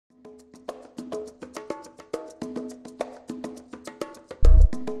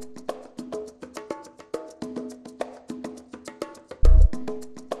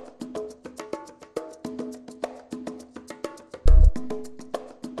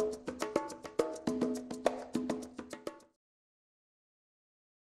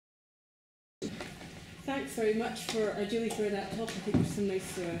thanks very much for Julie for that talk. I think there's some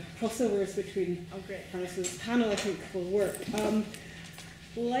nice crossovers between Paris's panel. I think will work.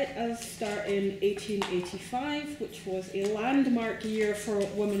 Let us start in 1885, which was a landmark year for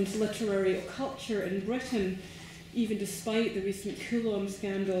women's literary culture in Britain. Even despite the recent Coulomb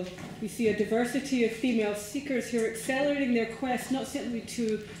scandal, we see a diversity of female seekers who are accelerating their quest not simply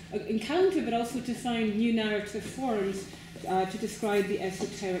to encounter but also to find new narrative forms to describe the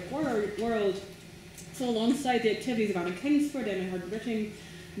esoteric world. So alongside the activities of Anna Kingsford, Emma Harding,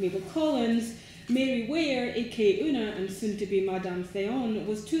 Mabel Collins, Mary Ware, aka Una, and soon-to-be Madame Theon,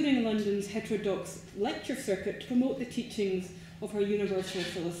 was touring London's heterodox lecture circuit to promote the teachings of her Universal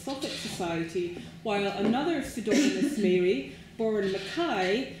Philosophic Society, while another pseudonymous Mary, born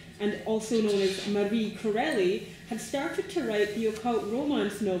Mackay, and also known as Marie Corelli, had started to write the occult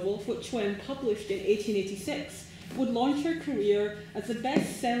romance novel, which, when published in 1886, would launch her career as the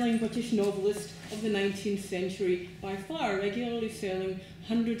best-selling British novelist of the 19th century, by far, regularly selling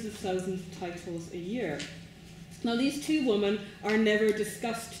hundreds of thousands of titles a year. Now, these two women are never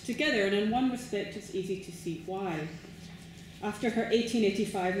discussed together, and in one respect it's easy to see why. After her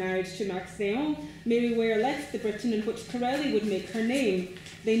 1885 marriage to Max Theon, Mary Ware left the Britain in which Corelli would make her name.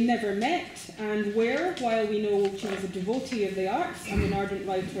 They never met, and Ware, while we know she was a devotee of the arts and an ardent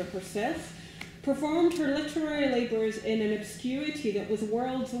writer herself, performed her literary labours in an obscurity that was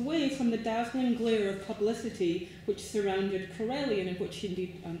worlds away from the dazzling glare of publicity which surrounded Corelli and which she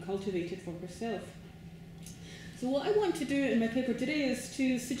indeed cultivated for herself. So what I want to do in my paper today is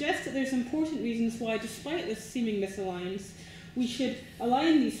to suggest that there's important reasons why, despite this seeming misalliance, we should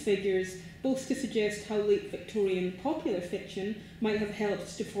align these figures, both to suggest how late Victorian popular fiction might have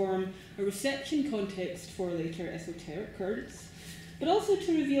helped to form a reception context for later esoteric currents, but also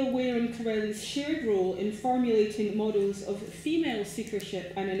to reveal Ware and Corelli's shared role in formulating models of female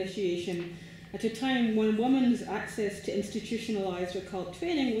seekership and initiation at a time when women's access to institutionalized occult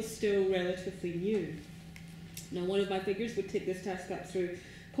training was still relatively new. Now, one of my figures would take this task up through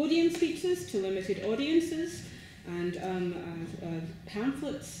podium speeches to limited audiences and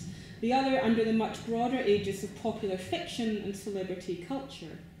pamphlets, the other under the much broader aegis of popular fiction and celebrity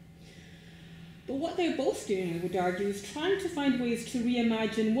culture. But what they're both doing, I would argue, is trying to find ways to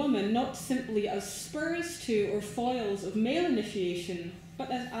reimagine women not simply as spurs to or foils of male initiation, but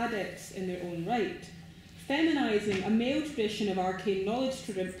as adepts in their own right, feminizing a male tradition of arcane knowledge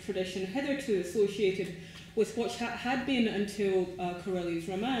tradition hitherto associated with what had been, until Corelli's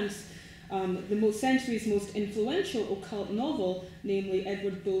romance, the century's most influential occult novel, namely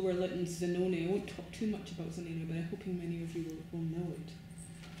Edward Bulwer Lytton's Zanoni. I won't talk too much about Zanoni, but I'm hoping many of you will know it.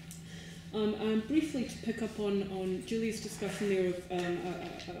 Briefly to pick up on Julie's discussion there of a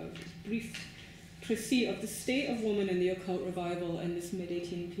brief précis of the state of woman in the occult revival in this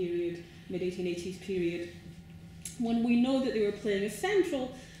mid-1880s period, when we know that they were playing a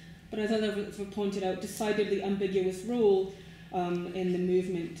central, but as others have pointed out, decidedly ambiguous role in the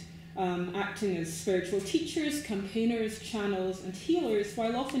movement, acting as spiritual teachers, campaigners, channels, and healers,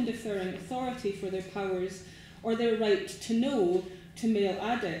 while often deferring authority for their powers or their right to know to male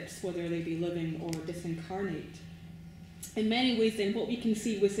adepts, whether they be living or disincarnate. In many ways, then, what we can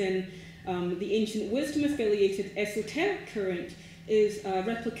see within the ancient wisdom-affiliated esoteric current is a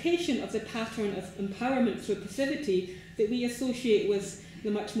replication of the pattern of empowerment through passivity that we associate with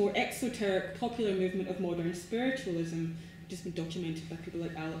the much more exoteric popular movement of modern spiritualism, which has been documented by people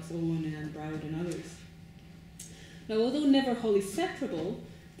like Alex Owen and Anne Browd and others. Now, although never wholly separable,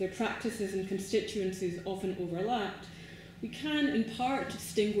 their practices and constituencies often overlapped, we can in part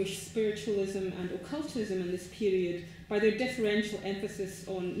distinguish spiritualism and occultism in this period by their differential emphasis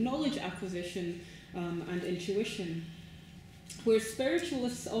on knowledge acquisition and intuition, where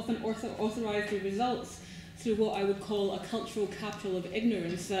spiritualists often authorize their results through what I would call a cultural capital of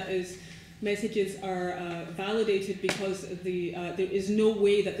ignorance. That is, messages are validated because there is no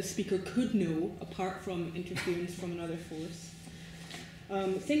way that the speaker could know apart from interference from another force.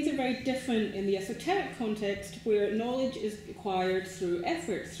 Things are very different in the esoteric context, where knowledge is acquired through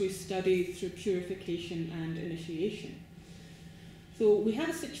effort, through study, through purification and initiation. So we have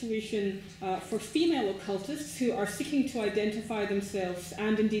a situation for female occultists who are seeking to identify themselves,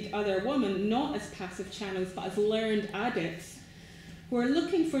 and indeed other women, not as passive channels, but as learned adepts, who are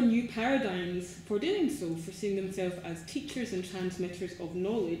looking for new paradigms for doing so, for seeing themselves as teachers and transmitters of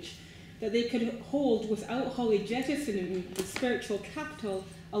knowledge that they could hold without wholly jettisoning the spiritual capital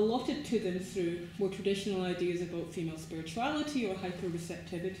allotted to them through more traditional ideas about female spirituality or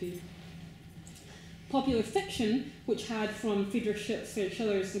hyperreceptivity. Popular fiction, which had from Friedrich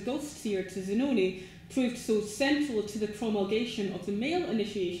Schiller's The Ghost Seer to Zanoni, proved so central to the promulgation of the male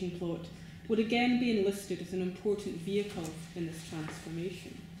initiation plot, would again be enlisted as an important vehicle in this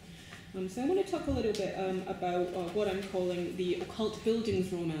transformation. So I want to talk a little bit about what I'm calling the occult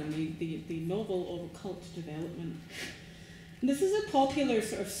Bildungsroman, the novel of occult development. And this is a popular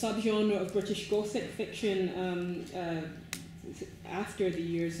sort of subgenre of British Gothic fiction after the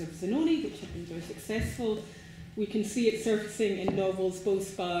years of Zanoni, which have been very successful. We can see it surfacing in novels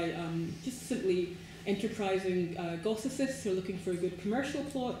both by just simply enterprising Gothicists who are looking for a good commercial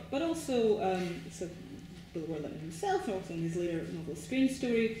plot, but also Bulwer-Lytton himself, also in his later novel Strange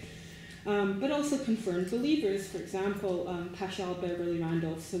Story, but also confirmed believers. For example, Paschal Beverly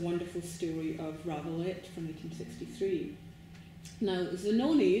Randolph's The Wonderful Story of Ravellette from 1863. Now,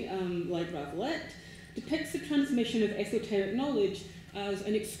 Zanoni, like Ravellette, depicts the transmission of esoteric knowledge as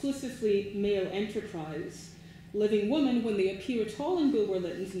an exclusively male enterprise. Living women, when they appear at all in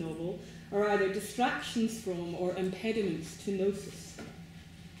Bulwer-Lytton's novel, are either distractions from or impediments to gnosis.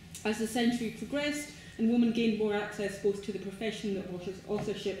 As the century progressed and women gained more access both to the profession of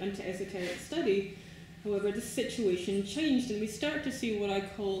authorship and to esoteric study, however, this situation changed and we start to see what I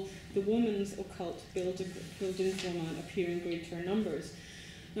call the woman's occult Bildungsroman appear in greater numbers.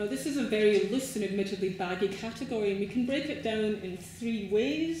 Now, this is a very loose and admittedly baggy category, and we can break it down in three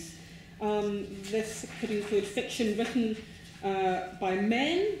ways. This could include fiction written by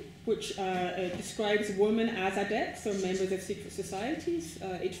men, which describes women as adepts or members of secret societies.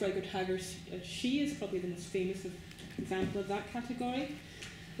 H. Rider Haggard's She is probably the most famous example of that category.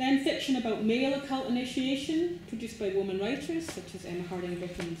 Then fiction about male occult initiation, produced by woman writers, such as Emma Harding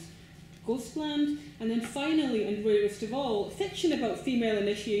Britain's Ghostland. And then finally, and rarest of all, fiction about female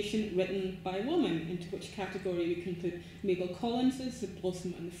initiation written by women, into which category we can put Mabel Collins's The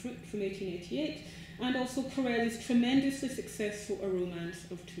Blossom and the Fruit from 1888, and also Corelli's tremendously successful A Romance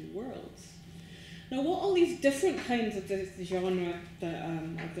of Two Worlds. Now, what all these different kinds of the genre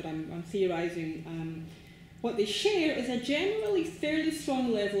that I'm theorising, what they share is a generally fairly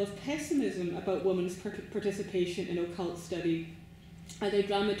strong level of pessimism about women's participation in occult study, either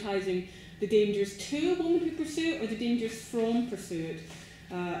dramatising the dangers to a woman who pursue it or the dangers from pursue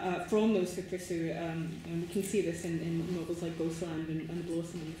it, from those who pursue it. And we can see this in novels like Ghostland and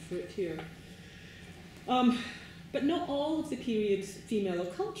Blossom and the Fruit here. But not all of the period's female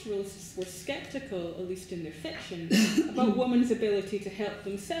occulturalists were sceptical, at least in their fiction, about women's ability to help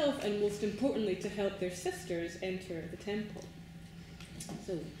themselves and, most importantly, to help their sisters enter the temple.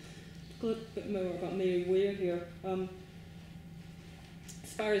 So, a little bit more about Mary Ware here.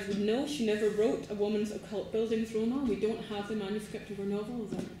 As far as we know, she never wrote a woman's occult Bildungsroman. We don't have the manuscript of her novel.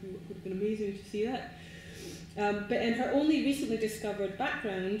 That would have been amazing to see that. But in her only recently discovered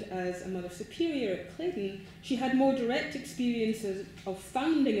background as a Mother Superior at Claydon, she had more direct experiences of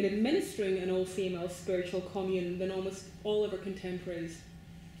founding and administering an all-female spiritual commune than almost all of her contemporaries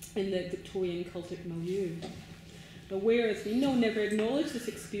in the Victorian cultic milieu. Now, Ware, as we know, never acknowledged this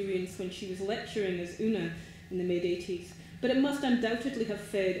experience when she was lecturing as Una in the mid-80s, but it must undoubtedly have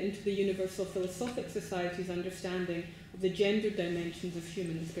fed into the Universal Philosophic Society's understanding of the gendered dimensions of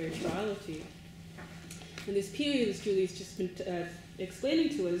human spirituality. In this period, as Julie's just been explaining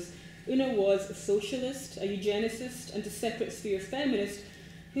to us, Una was a socialist, a eugenicist, and a separate sphere feminist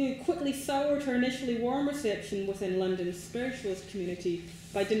who quickly soured her initially warm reception within London's spiritualist community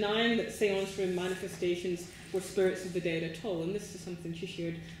by denying that seance room manifestations were spirits of the dead at all, and this is something she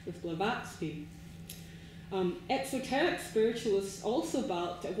shared with Blavatsky. Exoteric spiritualists also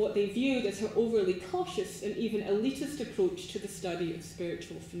balked at what they viewed as her overly cautious and even elitist approach to the study of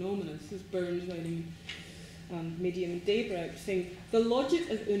spiritual phenomena. This is Burns writing Medium and Daybreak, saying, "The logic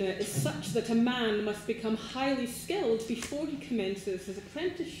of Una is such that a man must become highly skilled before he commences his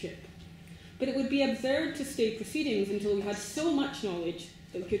apprenticeship. But it would be absurd to stay proceedings until we had so much knowledge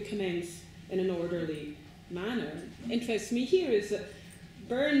that we could commence in an orderly manner." Interests me here is that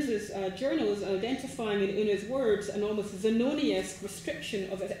Burns' journal is identifying in Una's words an almost Zanoni-esque restriction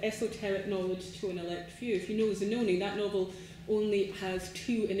of esoteric knowledge to an elect few. If you know Zanoni, that novel only has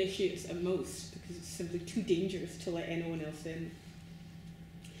 2 initiates at most, because it's simply too dangerous to let anyone else in.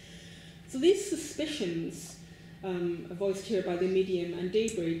 So these suspicions, voiced here by the Medium and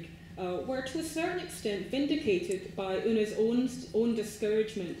Daybreak, were to a certain extent vindicated by Una's own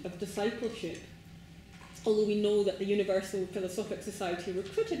discouragement of discipleship. Although we know that the Universal Philosophic Society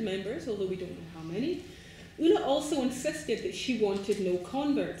recruited members, although we don't know how many, Una also insisted that she wanted no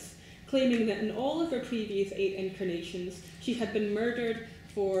converts, claiming that in all of her previous 8 incarnations, she had been murdered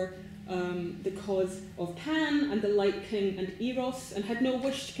for the cause of Pan and the Light King and Eros, and had no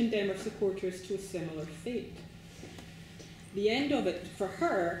wish to condemn her supporters to a similar fate. The end of it, for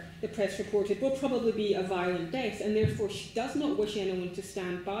her, the press reported, will probably be a violent death, and therefore she does not wish anyone to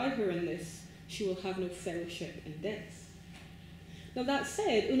stand by her in this. She will have no fellowship in death. Now that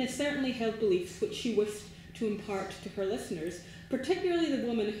said, Una certainly held beliefs which she wished to impart to her listeners, particularly the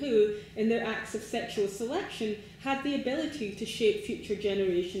women who, in their acts of sexual selection, had the ability to shape future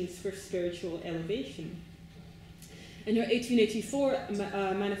generations for spiritual elevation. In her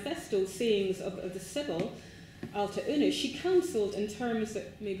 1884 manifesto, Sayings of the Sibyl, Alta Una, she counselled in terms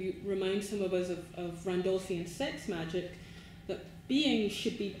that maybe remind some of us of Randolphian sex magic, that being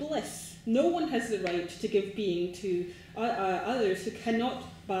should be bliss. No one has the right to give being to others who cannot,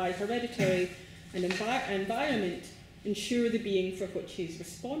 by hereditary and environment, ensure the being for which he is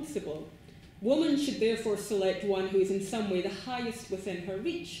responsible. Woman should therefore select one who is in some way the highest within her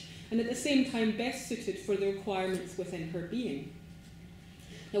reach, and at the same time best suited for the requirements within her being.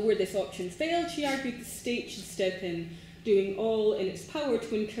 Now, where this option failed, she argued the state should step in, doing all in its power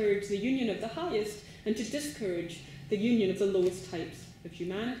to encourage the union of the highest and to discourage the union of the lowest types of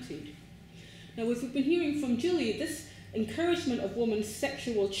humanity. Now, as we've been hearing from Julie, this encouragement of women's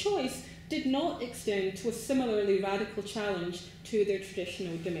sexual choice did not extend to a similarly radical challenge to their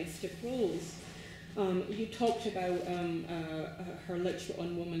traditional domestic roles. You talked about her lecture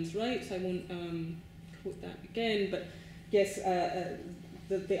on women's rights. I won't quote that again, but yes,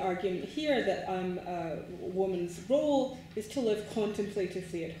 the argument here that a woman's role is to live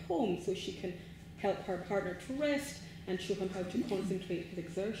contemplatively at home so she can help her partner to rest and show him how to concentrate his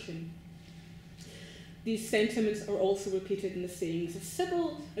exertion. These sentiments are also repeated in the Sayings of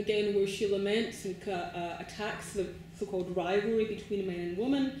Sibyl, again where she laments and attacks the so-called rivalry between man and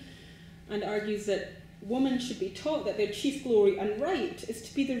woman, and argues that women should be taught that their chief glory and right is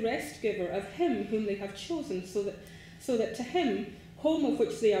to be the rest giver of him whom they have chosen, so that to him, home of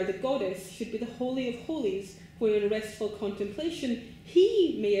which they are the goddess, should be the holy of holies, where in restful contemplation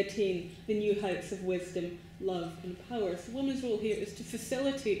he may attain the new heights of wisdom, love and power. So woman's role here is to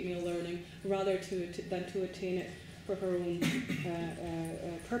facilitate male learning rather than to attain it for her own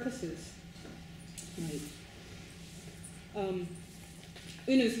purposes. Right.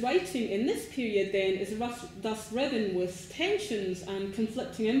 Una's writing in this period then is thus riven with tensions and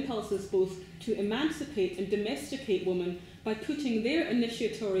conflicting impulses both to emancipate and domesticate women by putting their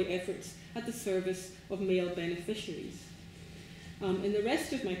initiatory efforts at the service of male beneficiaries. In the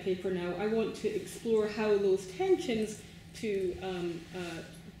rest of my paper now, I want to explore how those tensions to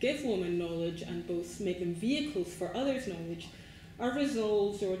give women knowledge and both make them vehicles for others' knowledge are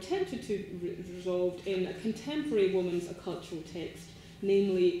resolved or attempted to be resolved in a contemporary woman's occultural text,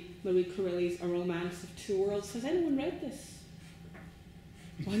 namely Marie Corelli's A Romance of Two Worlds. Has anyone read this?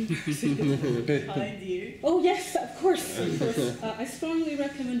 One person. Behind you. Oh yes, of course, of course. I strongly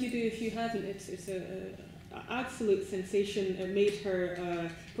recommend you do if you haven't. It's an absolute sensation. It made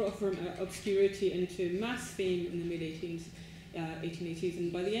her, brought her from obscurity into mass fame in the mid-1880s,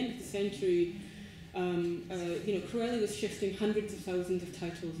 and by the end of the century, Corelli was shifting hundreds of thousands of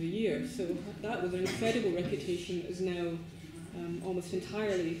titles a year. So that was an incredible reputation that is now almost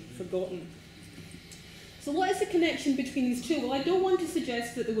entirely forgotten. So what is the connection between these two? Well, I don't want to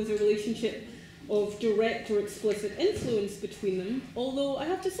suggest that there was a relationship of direct or explicit influence between them, although I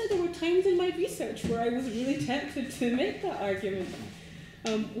have to say there were times in my research where I was really tempted to make that argument.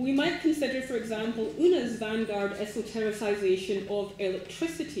 We might consider, for example, Una's vanguard esotericization of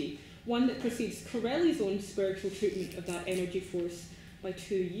electricity, one that precedes Corelli's own spiritual treatment of that energy force by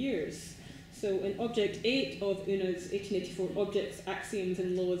 2 years. So in Object 8 of Una's 1884 Objects, Axioms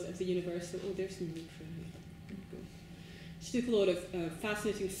and Laws of the Universal, oh, there's some Marie Corelli. She took a lot of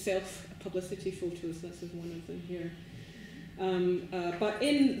fascinating self-publicity photos. This is one of them here. But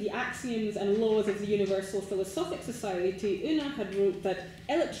in the Axioms and Laws of the Universal Philosophic Society, Una had wrote that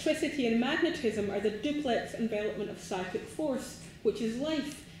electricity and magnetism are the duplex envelopment of psychic force, which is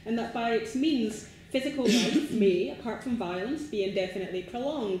life, and that by its means, physical life may, apart from violence, be indefinitely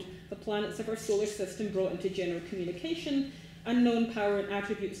prolonged, the planets of our solar system brought into general communication, unknown power and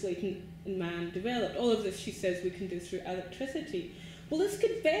attributes latent in man developed. All of this, she says, we can do through electricity. Well, this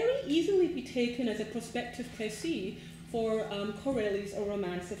could very easily be taken as a prospective précis for Corelli's A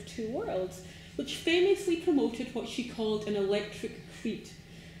Romance of Two Worlds, which famously promoted what she called an electric crete.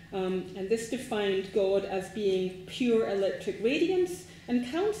 And this defined God as being pure electric radiance and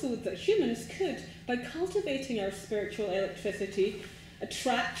counseled that humans could, by cultivating our spiritual electricity,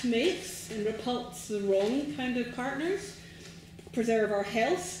 attract mates and repulse the wrong kind of partners, preserve our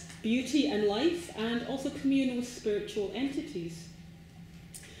health, beauty and life, and also commune with spiritual entities.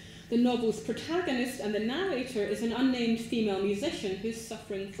 The novel's protagonist and the narrator is an unnamed female musician who's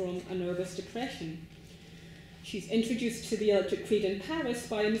suffering from a nervous depression. She's introduced to the electric creed in Paris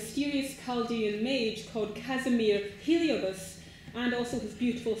by a mysterious Chaldean mage called Casimir Heliobus, and also his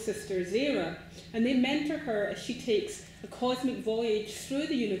beautiful sister Zera. And they mentor her as she takes a cosmic voyage through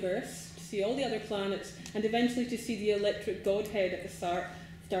the universe to see all the other planets and eventually to see the electric godhead at the start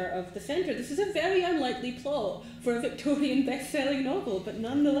of the centre. This is a very unlikely plot for a Victorian best-selling novel, but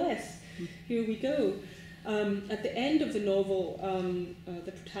nonetheless, here we go. At the end of the novel,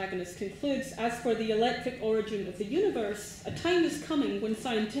 the protagonist concludes, "As for the electric origin of the universe, a time is coming when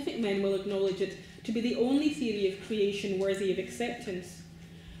scientific men will acknowledge it to be the only theory of creation worthy of acceptance.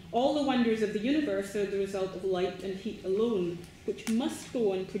 All the wonders of the universe are the result of light and heat alone, which must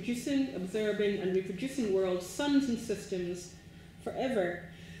go on producing, observing, and reproducing worlds, suns, and systems forever."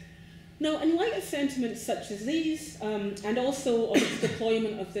 Now, in light of sentiments such as these, and also of its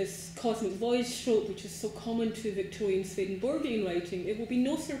deployment of this cosmic voyage trope, which is so common to Victorian Swedenborgian writing, it will be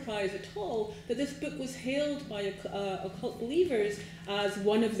no surprise at all that this book was hailed by occult believers as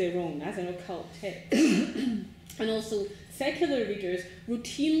one of their own, as an occult text. And also, secular readers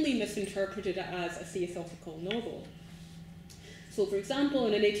routinely misinterpreted it as a theosophical novel. So, for example,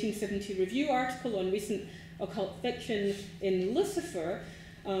 in an 1870 review article on recent occult fiction in Lucifer,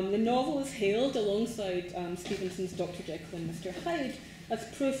 the novel is hailed alongside Stevenson's Dr. Jekyll and Mr. Hyde as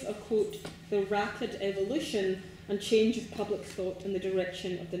proof of, quote, the rapid evolution and change of public thought in the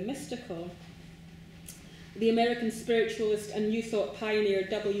direction of the mystical. The American spiritualist and New Thought pioneer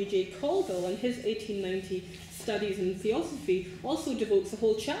W.J. Colville, in his 1890 Studies in Theosophy, also devotes a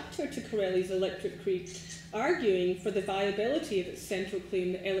whole chapter to Corelli's electric creed, arguing for the viability of its central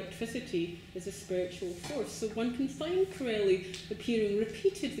claim that electricity is a spiritual force. So one can find Corelli appearing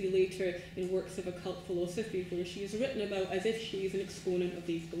repeatedly later in works of occult philosophy where she is written about as if she is an exponent of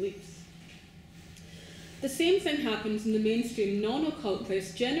these beliefs. The same thing happens in the mainstream non-occult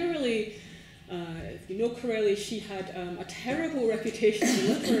press. Generally, if you know Corelli, she had a terrible reputation in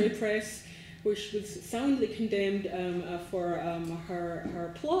the literary press, which was soundly condemned for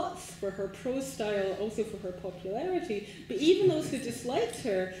her plots, for her prose style, also for her popularity. But even those who disliked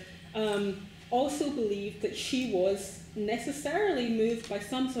her also believed that she was necessarily moved by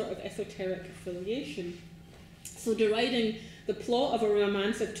some sort of esoteric affiliation. So deriding the plot of a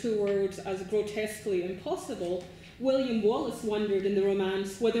romance of two worlds as grotesquely impossible, William Wallace wondered in the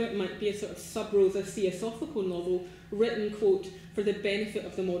romance whether it might be a sort of sub-rosa theosophical novel written, quote, for the benefit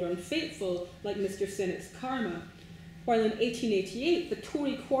of the modern faithful, like Mr. Sennett's Karma. While in 1888, the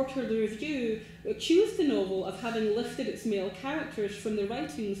Tory Quarterly Review accused the novel of having lifted its male characters from the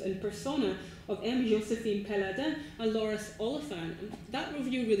writings and persona of M. Josephine Pelladin and Laurence Oliphant. And that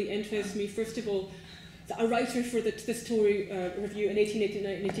review really interests me. First of all, a writer for this Tory review in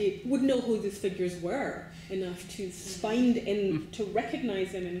 1888 would know who these figures were enough to find in, to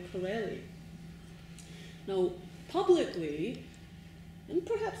recognise them in Corelli. Now, publicly, and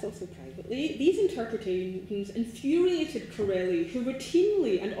perhaps also privately, these interpretations infuriated Corelli, who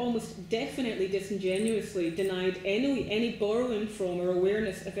routinely and almost definitely disingenuously denied any borrowing from or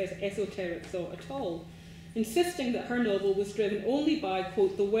awareness of esoteric thought at all, insisting that her novel was driven only by,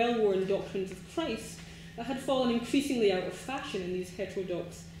 quote, the well-worn doctrines of Christ that had fallen increasingly out of fashion in these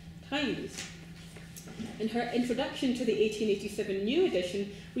heterodox times. In her introduction to the 1887 new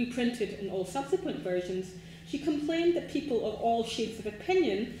edition, reprinted in all subsequent versions, she complained that people of all shades of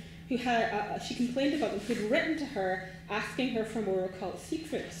opinion who had, she complained about them who'd written to her asking her for more occult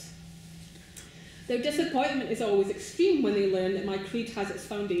secrets. Their disappointment is always extreme when they learn that my creed has its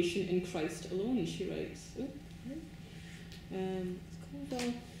foundation in Christ alone, she writes.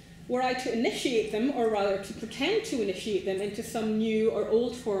 Were I to initiate them, or rather to pretend to initiate them into some new or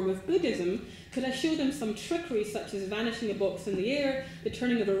old form of Buddhism, could I show them some trickery such as vanishing a box in the air, the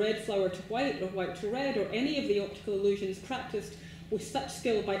turning of a red flower to white or white to red, or any of the optical illusions practiced with such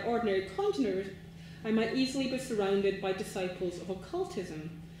skill by ordinary conjurers, I might easily be surrounded by disciples of occultism,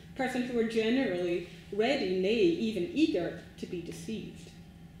 persons who are generally ready, nay, even eager to be deceived.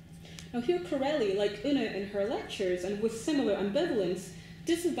 Now here Corelli, like Una in her lectures, and with similar ambivalence,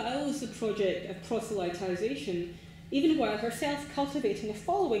 disavows the project of proselytization, even while herself cultivating a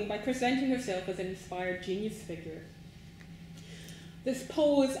following by presenting herself as an inspired genius figure. This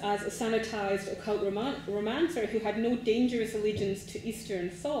pose as a sanitized occult romancer who had no dangerous allegiance to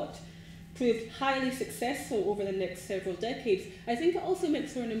Eastern thought proved highly successful over the next several decades. I think it also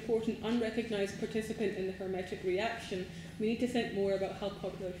makes her an important unrecognized participant in the Hermetic reaction. We need to think more about how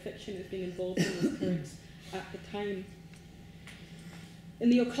popular fiction is being involved in those currents at the time. In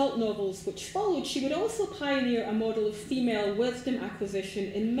the occult novels which followed, she would also pioneer a model of female wisdom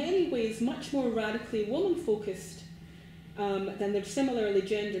acquisition, in many ways much more radically woman-focused, then there's similarly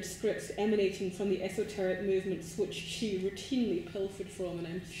gendered scripts emanating from the esoteric movements which she routinely pilfered from, and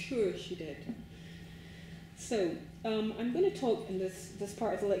I'm sure she did. So, I'm going to talk in this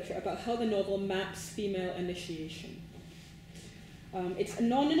part of the lecture about how the novel maps female initiation. It's a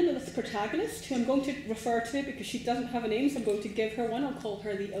non-anonymous protagonist who I'm going to refer to because she doesn't have a name, so I'm going to give her one. I'll call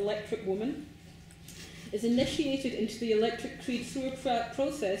her the Electric Woman. Is initiated into the electric creed through a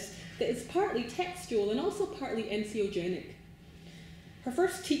process that is partly textual and also partly entheogenic. Her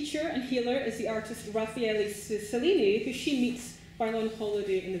first teacher and healer is the artist Raffaele Cellini, who she meets while on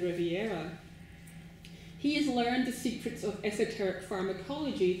holiday in the Riviera. He has learned the secrets of esoteric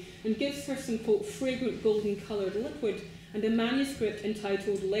pharmacology and gives her some, quote, fragrant golden-coloured liquid and a manuscript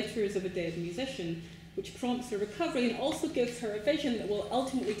entitled Letters of a Dead Musician, which prompts her recovery and also gives her a vision that will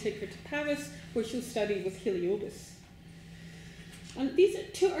ultimately take her to Paris, where she'll study with Heliobas. And these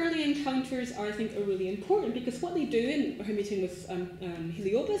two early encounters, I think, are really important because what they do in her meeting with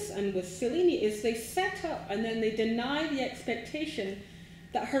Heliobas and with Cellini is they set up and then they deny the expectation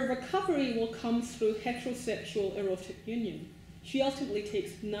that her recovery will come through heterosexual erotic union. She ultimately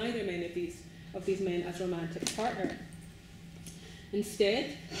takes neither of these men as romantic partner.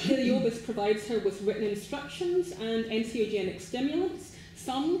 Instead, Heliobas provides her with written instructions and entheogenic stimulants,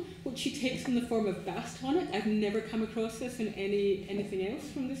 some which she takes in the form of bath tonic. I've never come across this in anything else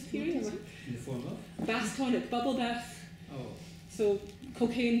from this period. In the form of? Bath tonic, bubble bath. Oh. So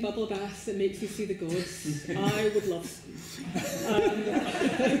cocaine bubble baths that makes you see the gods. I would love some.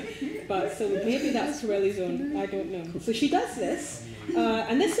 But so maybe that's Corelli's own, I don't know. So she does this,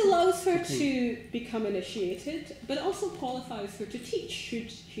 and this allows her to become initiated, but also qualifies her to teach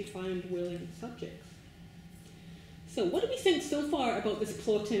should she find willing subjects. So what do we think so far about this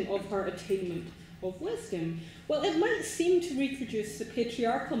plotting of her attainment of wisdom? Well, it might seem to reproduce the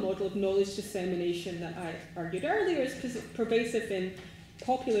patriarchal model of knowledge dissemination that I argued earlier is pervasive in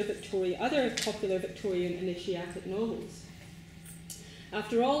other popular Victorian initiatic novels.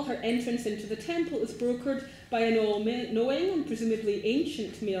 After all, her entrance into the temple is brokered by an all-knowing and presumably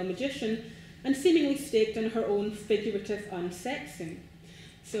ancient male magician and seemingly staked on her own figurative unsexing.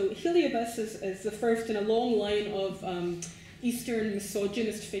 So Heliobas is the first in a long line of Eastern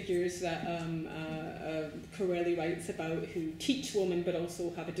misogynist figures that Corelli writes about, who teach women but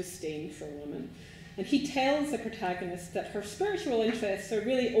also have a disdain for women. And he tells the protagonist that her spiritual interests are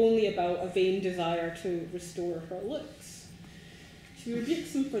really only about a vain desire to restore her looks. She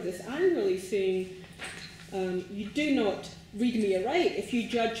rebukes him for this angrily, saying, you do not read me aright if you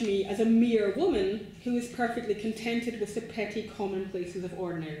judge me as a mere woman who is perfectly contented with the petty commonplaces of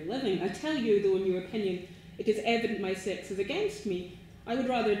ordinary living. I tell you, though in your opinion it is evident my sex is against me, I would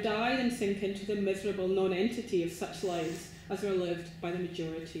rather die than sink into the miserable non-entity of such lives as are lived by the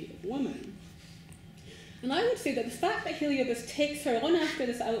majority of women. And I would say that the fact that Heliobas takes her on after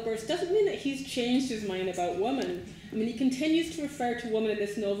this outburst doesn't mean that he's changed his mind about women. I mean, he continues to refer to women in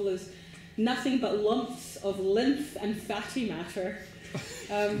this novel as nothing but lumps of lymph and fatty matter,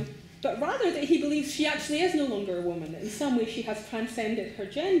 but rather that he believes she actually is no longer a woman. In some way she has transcended her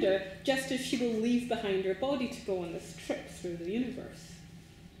gender, just as she will leave behind her body to go on this trip through the universe.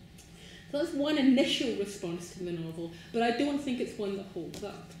 So that's one initial response to the novel, but I don't think it's one that holds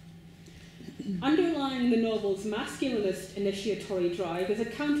up. Underlying the novel's masculinist initiatory drive is a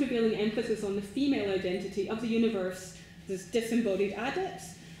countervailing emphasis on the female identity of the universe as disembodied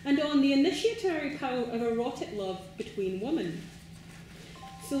adepts, and on the initiatory power of erotic love between women.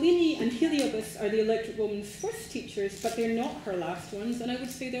 Cellini and Heliobas are the Electric Woman's first teachers, but they're not her last ones, and I would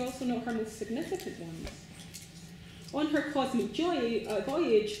say they're also not her most significant ones. On her cosmic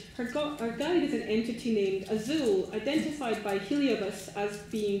voyage, her guide is an entity named Azul, identified by Heliobas as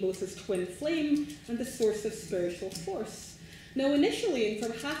being both his twin flame and the source of spiritual force. Now, initially, and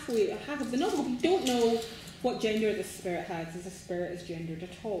for half of the novel, we don't know what gender this spirit has, as the spirit is gendered at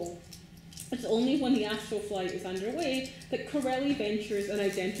all. It's only when the astral flight is underway that Corelli ventures an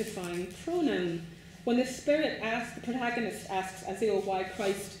identifying pronoun. When the protagonist asks Azul why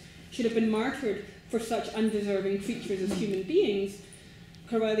Christ should have been martyred for such undeserving creatures as human beings,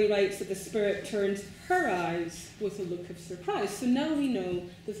 Corelli writes that the spirit turns her eyes with a look of surprise. So now we know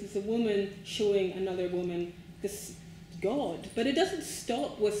this is a woman showing another woman this God. But it doesn't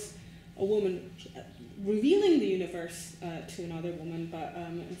stop with a woman revealing the universe to another woman, but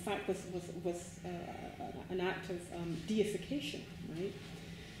in fact with an act of deification, right?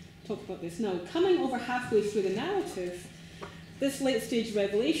 Talk about this now. Coming over halfway through the narrative, this late-stage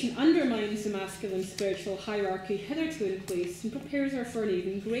revelation undermines the masculine spiritual hierarchy hitherto in place and prepares her for an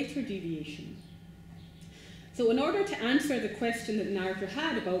even greater deviation. So in order to answer the question that the narrator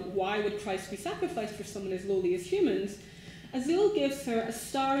had about why would Christ be sacrificed for someone as lowly as humans, Azul gives her a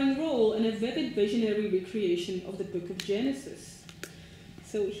starring role in a vivid visionary recreation of the book of Genesis.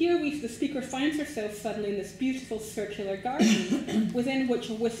 So here the speaker finds herself suddenly in this beautiful circular garden within which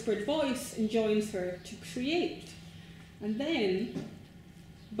a whispered voice enjoins her to create. And then,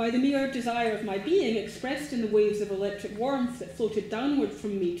 by the mere desire of my being, expressed in the waves of electric warmth that floated downward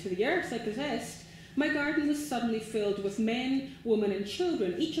from me to the earth I possessed, my garden was suddenly filled with men, women, and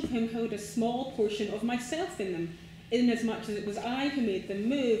children, each of whom held a small portion of myself in them, inasmuch as it was I who made them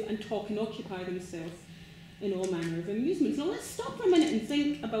move and talk and occupy themselves in all manner of amusements. Now let's stop for a minute and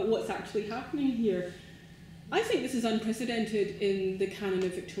think about what's actually happening here. I think this is unprecedented in the canon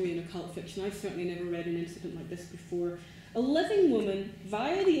of Victorian occult fiction. I've certainly never read an incident like this before. A living woman,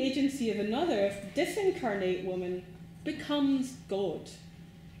 via the agency of another disincarnate woman, becomes God.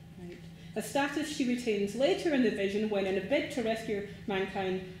 Right? A status she retains later in the vision when, in a bid to rescue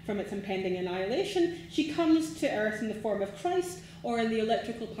mankind from its impending annihilation, she comes to earth in the form of Christ, or in the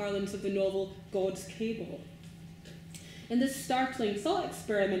electrical parlance of the novel, God's Cable. In this startling thought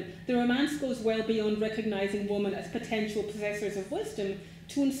experiment, the romance goes well beyond recognising women as potential possessors of wisdom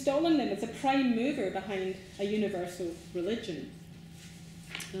to installing them as a prime mover behind a universal religion.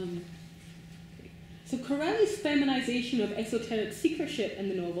 So Corelli's feminisation of esoteric seekership in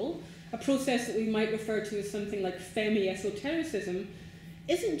the novel, a process that we might refer to as something like femi-esotericism,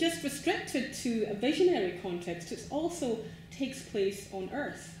 isn't just restricted to a visionary context, it also takes place on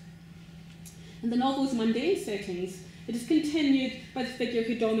Earth. In the novel's mundane settings, it is continued by the figure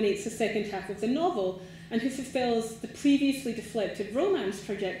who dominates the second half of the novel and who fulfills the previously deflected romance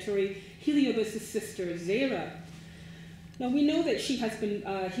trajectory, Heliobas' sister, Zera. Now, we know that she has been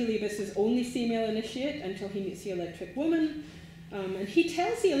Heliobas' only female initiate until he meets the Electric Woman, and he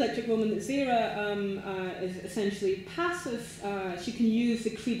tells the Electric Woman that Zera is essentially passive. She can use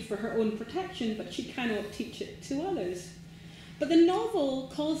the creed for her own protection, but she cannot teach it to others. But the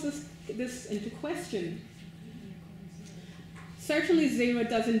novel calls this into question. Certainly Zera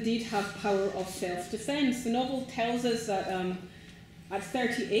does indeed have power of self-defense. The novel tells us that at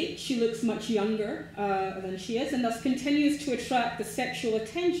 38 she looks much younger than she is, and thus continues to attract the sexual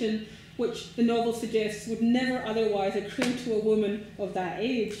attention which the novel suggests would never otherwise accrue to a woman of that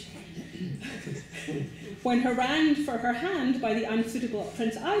age. When harangued for her hand by the unsuitable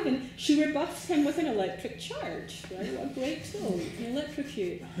Prince Ivan, she rebuffs him with an electric charge. Right? What a great tool. You can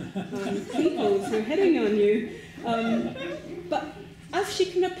electrocute peoples who are hitting on you. But as she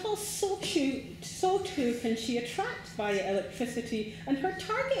can repulse, so too can she attract via electricity, and her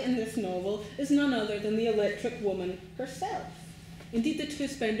target in this novel is none other than the Electric Woman herself. Indeed, the two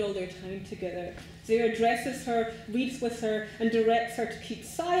spend all their time together. Zera dresses her, reads with her, and directs her to keep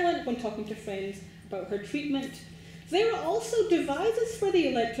silent when talking to friends about her treatment. Zera also devises for the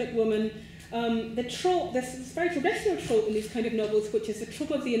Electric Woman the trope, this very traditional trope in these kind of novels, which is the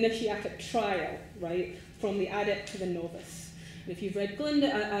trope of the initiatic trial, right, from the adept to the novice. And if you've read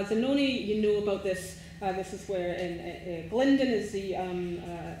Zanoni, you know about this. This is where Glyndon is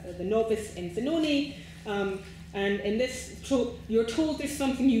the novice in Zanoni. And in this trope, you're told there's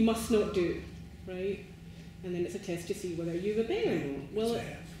something you must not do, right? And then it's a test to see whether you obey or not. Well,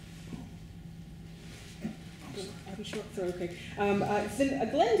 I'm short for okay.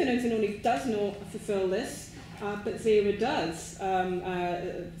 Glyndon in Zanoni does not fulfill this, but Zera does.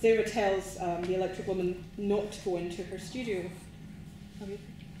 Zera tells the Electric Woman not to go into her studio.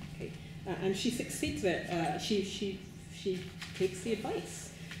 Okay. And she succeeds it. She takes the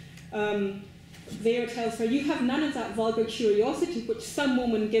advice. Zera tells her, you have none of that vulgar curiosity which some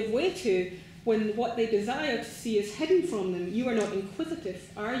women give way to when what they desire to see is hidden from them. You are not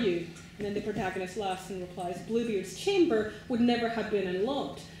inquisitive, are you? And then the protagonist laughs and replies, Bluebeard's chamber would never have been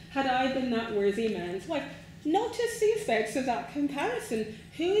unlocked had I been that worthy man's wife. Notice the effects of that comparison.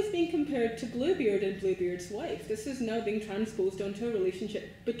 Who is being compared to Bluebeard and Bluebeard's wife? This is now being transposed onto a relationship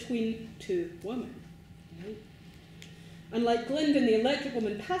between two women. Right? Unlike Glyndon, the Electric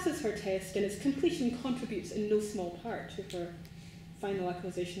Woman passes her test, and its completion contributes in no small part to her final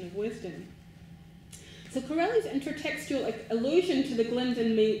acquisition of wisdom. So Corelli's intertextual allusion to the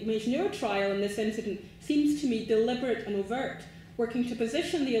Glyndon-Mejnour trial in this incident seems to me deliberate and overt, working to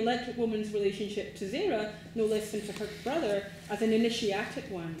position the Electric Woman's relationship to Zera, no less than to her brother, as an initiatic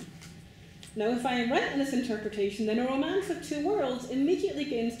one. Now, if I am right in this interpretation, then A Romance of Two Worlds immediately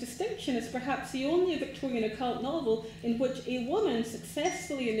gains distinction as perhaps the only Victorian occult novel in which a woman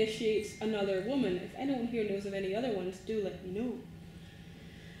successfully initiates another woman. If anyone here knows of any other ones, do let me know.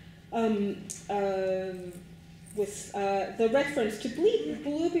 With the reference to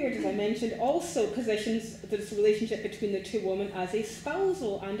Bluebeard, as I mentioned, also positions this relationship between the two women as a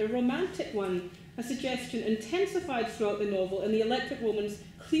spousal and a romantic one, a suggestion intensified throughout the novel in the Electric Woman's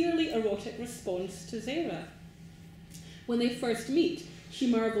clearly erotic response to Zara. When they first meet, she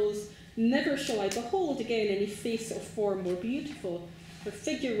marvels, "Never shall I behold again any face or form more beautiful. Her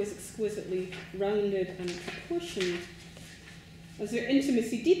figure was exquisitely rounded and proportioned." As their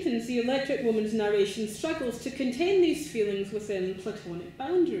intimacy deepens, the Electric Woman's narration struggles to contain these feelings within platonic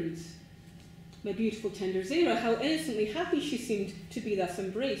boundaries. "My beautiful tender Zara, how innocently happy she seemed to be thus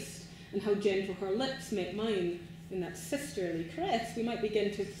embraced, and how gentle her lips met mine in that sisterly caress." We might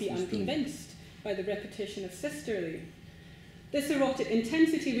begin to be unconvinced by the repetition of sisterly. This erotic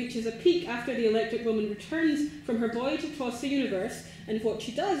intensity reaches a peak after the Electric Woman returns from her voyage across the universe, and what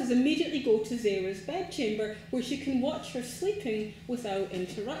she does is immediately go to Zara's bedchamber, where she can watch her sleeping without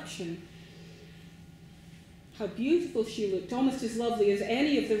interruption. How beautiful she looked, almost as lovely as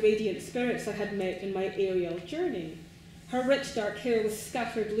any of the radiant spirits I had met in my aerial journey. Her rich dark hair was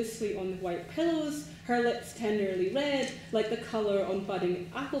scattered loosely on the white pillows, her lips tenderly red, like the colour on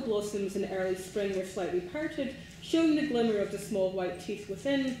budding apple blossoms in early spring were slightly parted, showing the glimmer of the small white teeth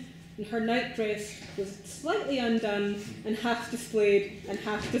within, and her nightdress was slightly undone and half displayed and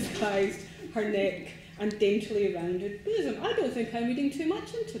half disguised her neck and daintily rounded bosom. I don't think I'm reading too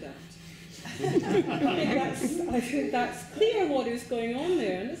much into that. I think that's clear what is going on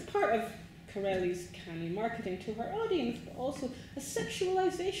there, and it's part of Corelli's canny marketing to her audience, but also a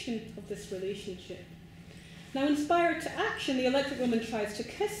sexualization of this relationship. Now, inspired to action, the Electric Woman tries to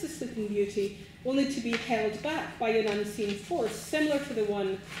kiss the Sleeping Beauty, only to be held back by an unseen force, similar to the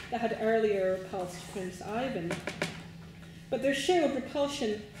one that had earlier repulsed Prince Ivan. But their shared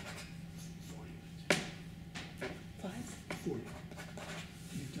repulsion... 5? 40.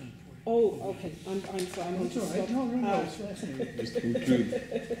 You've done 40. Oh, okay. I'm sorry. I'm That's all right. No, it's fascinating. Just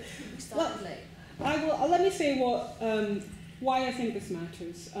conclude. Well, I will. Let me say what why I think this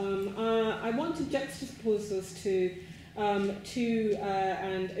matters. I want to juxtapose those two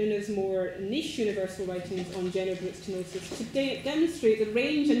and Una's more niche universal writings on gender stenosis to demonstrate the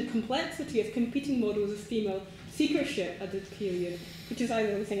range and complexity of competing models of female seekership at this period, which is,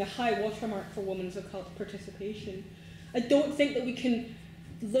 I think, a high watermark for women's occult participation. I don't think that we can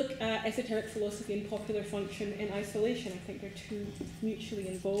look at esoteric philosophy and popular function in isolation. I think they're too mutually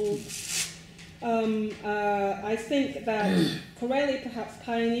involved. I think that Corelli perhaps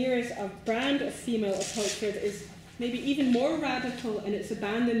pioneers a brand of female occulture that is maybe even more radical in its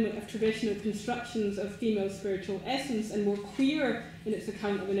abandonment of traditional constructions of female spiritual essence and more queer in its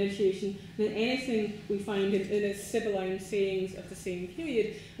account of initiation than anything we find in Una's Sibylline sayings of the same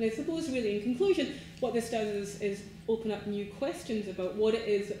period. And I suppose really in conclusion, what this does is open up new questions about what it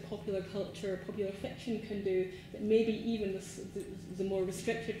is that popular culture, popular fiction can do that maybe even the more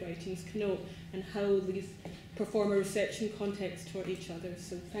restricted writings cannot, and how these perform a reception context toward each other.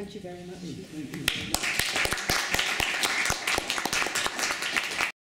 So thank you very much. Thank you.